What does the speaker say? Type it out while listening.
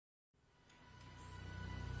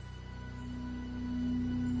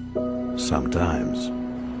Sometimes,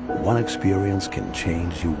 one experience can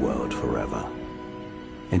change your world forever,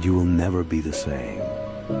 and you will never be the same.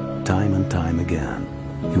 Time and time again,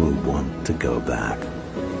 you will want to go back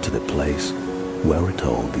to the place where it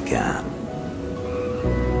all began.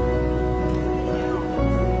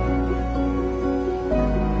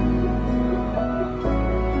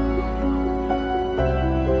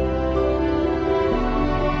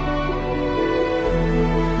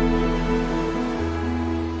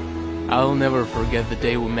 I'll never forget the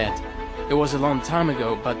day we met. It was a long time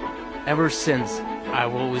ago, but ever since,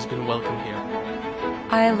 I've always been welcome here.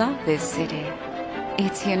 I love this city.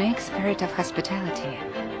 Its unique spirit of hospitality,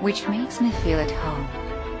 which makes me feel at home.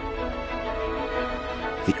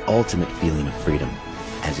 The ultimate feeling of freedom,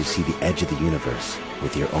 as you see the edge of the universe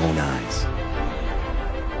with your own eyes.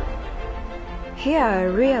 Here I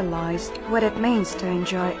realized what it means to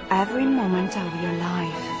enjoy every moment of your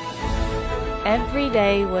life. Every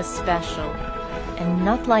day was special, and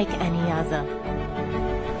not like any other.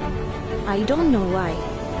 I don't know why,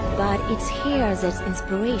 but it's here that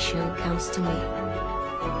inspiration comes to me.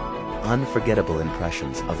 Unforgettable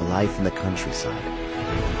impressions of life in the countryside.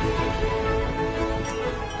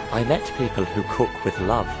 I met people who cook with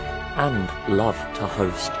love and love to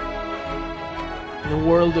host. The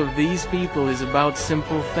world of these people is about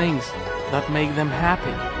simple things that make them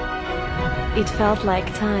happy. It felt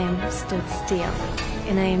like time stood still,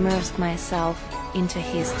 and I immersed myself into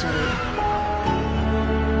history.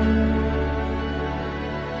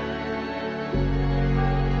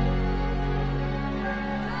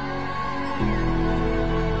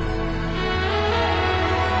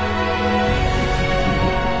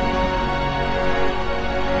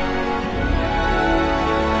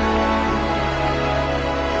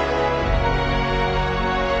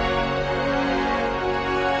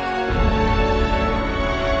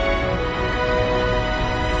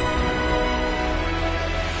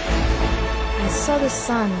 I saw the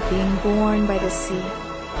sun being born by the sea,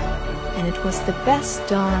 and it was the best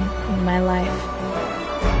dawn in my life.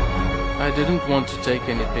 I didn't want to take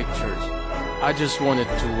any pictures. I just wanted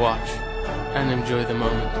to watch and enjoy the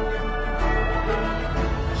moment.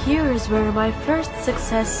 Here is where my first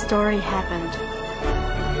success story happened.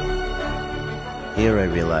 Here I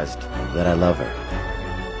realized that I love her.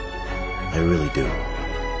 I really do.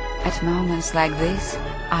 At moments like this,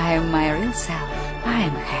 I am my real self. I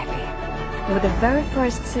am happy. With the very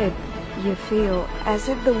first sip, you feel as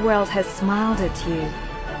if the world has smiled at you.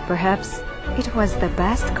 Perhaps it was the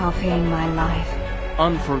best coffee in my life.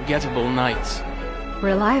 Unforgettable nights.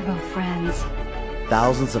 Reliable friends.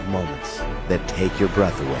 Thousands of moments that take your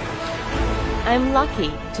breath away. I'm lucky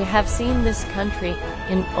to have seen this country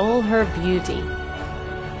in all her beauty.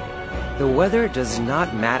 The weather does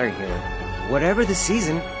not matter here. Whatever the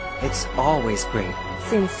season, it's always great.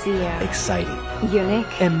 Sincere. Exciting. Unique.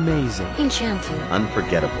 Amazing. Enchanting.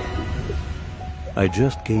 Unforgettable. I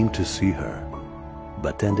just came to see her,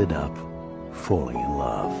 but ended up falling in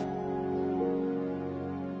love.